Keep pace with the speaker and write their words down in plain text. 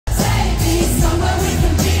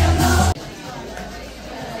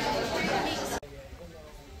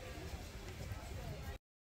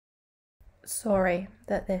Sorry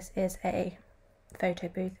that this is a photo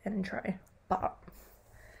booth intro, but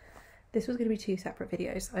this was going to be two separate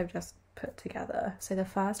videos I've just put together. So the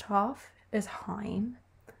first half is Haim,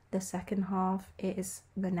 the second half is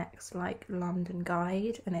the next like London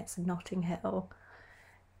guide, and it's Notting Hill,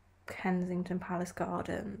 Kensington Palace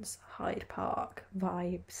Gardens, Hyde Park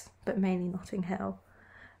vibes, but mainly Notting Hill.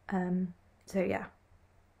 So yeah,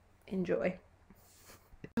 enjoy.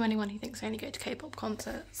 To anyone who thinks I only go to K-pop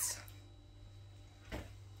concerts,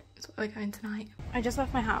 that's where we're going tonight. I just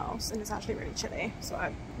left my house and it's actually really chilly, so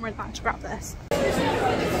I went back to grab this.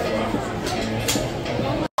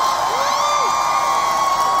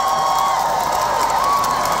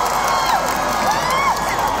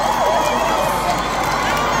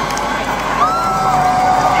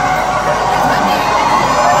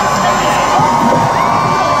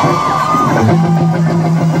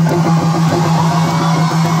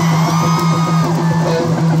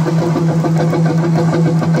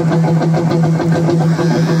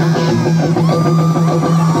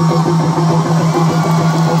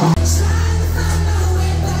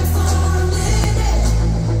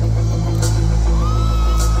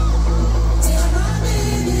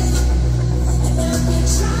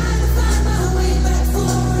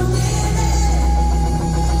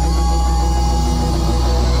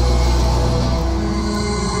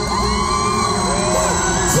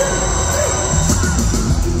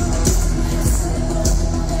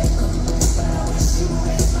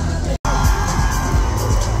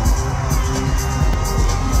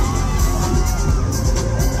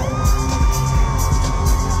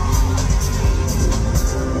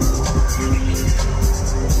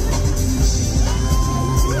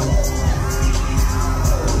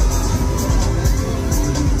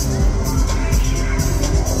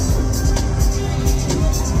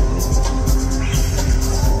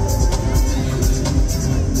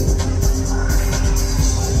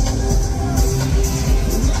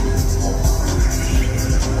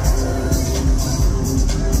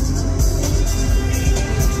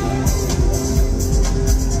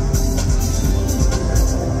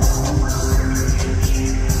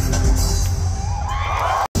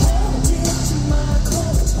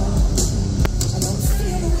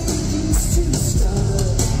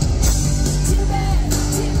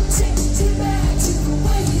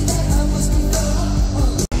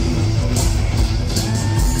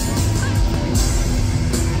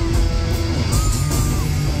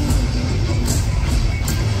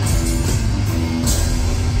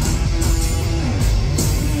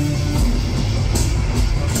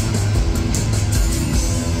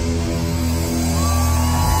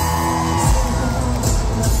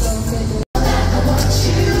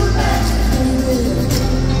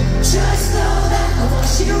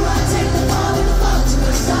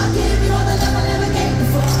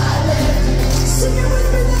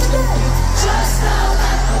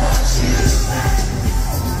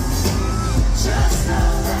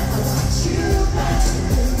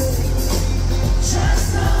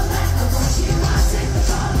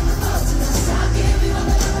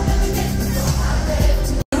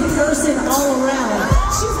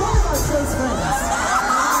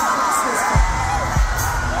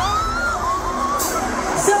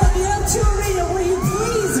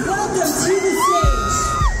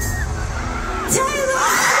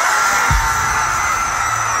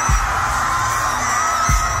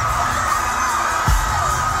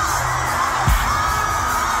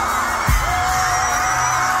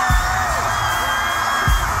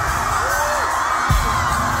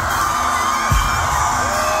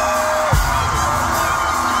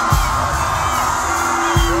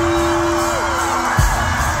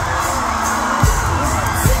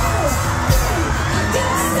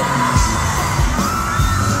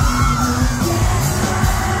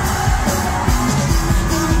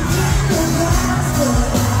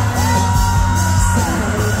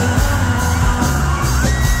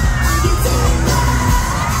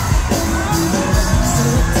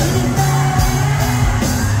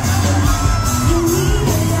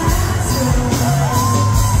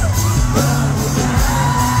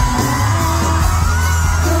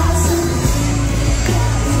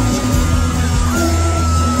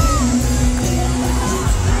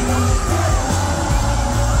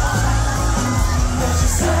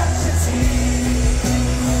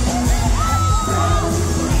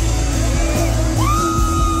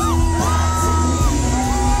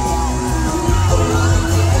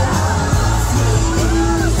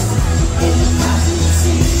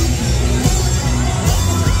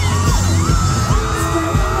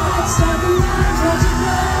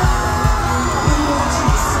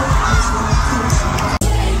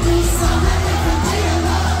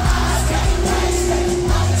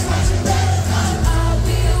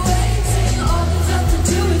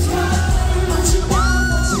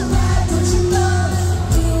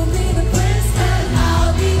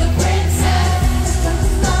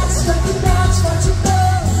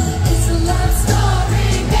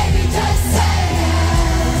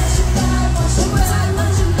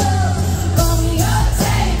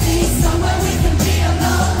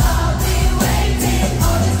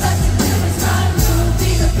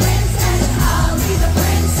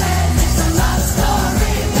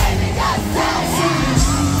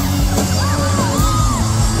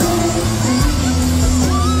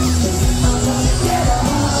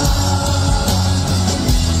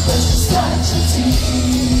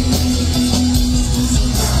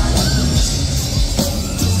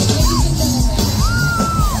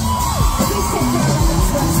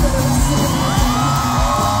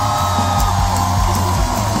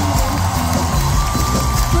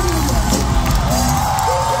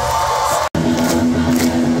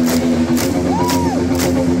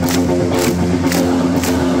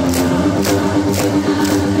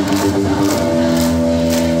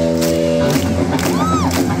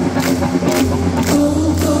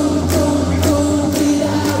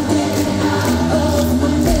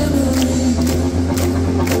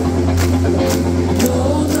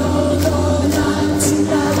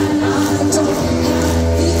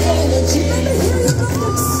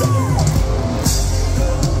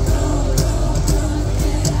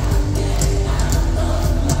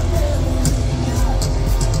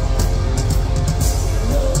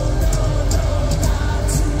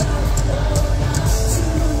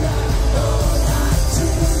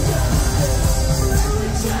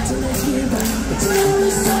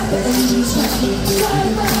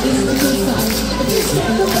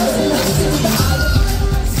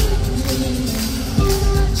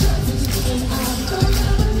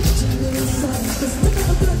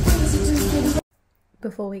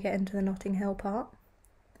 we get into the Notting Hill part.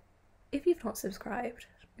 If you've not subscribed,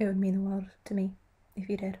 it would mean the world to me if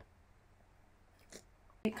you did.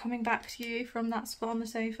 Coming back to you from that spot on the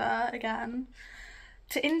sofa again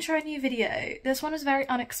to intro a new video. This one was very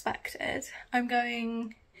unexpected.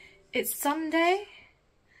 It's Sunday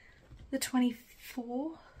the 24th.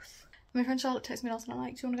 My friend Charlotte texted me last night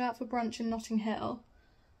like, do you want to go out for brunch in Notting Hill?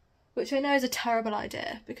 Which I know is a terrible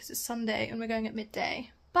idea because it's Sunday and we're going at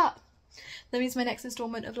midday, but that means my next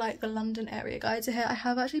instalment of like the London area guides are here. I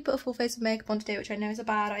have actually put a full face of makeup on today, which I know is a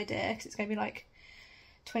bad idea because it's going to be like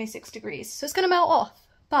 26 degrees, so it's going to melt off.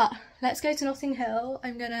 But let's go to Notting Hill.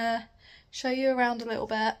 I'm going to show you around a little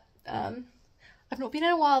bit. I've not been in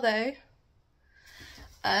a while though,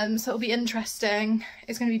 so it'll be interesting.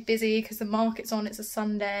 It's going to be busy because the market's on, it's a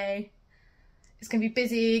Sunday. It's going to be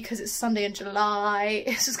busy because it's Sunday in July.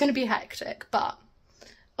 It's just going to be hectic, but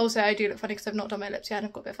also I do look funny because I've not done my lips yet and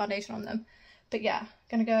I've got a bit of foundation on them. But yeah,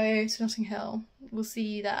 going to go to Notting Hill. We'll see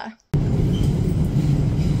you there.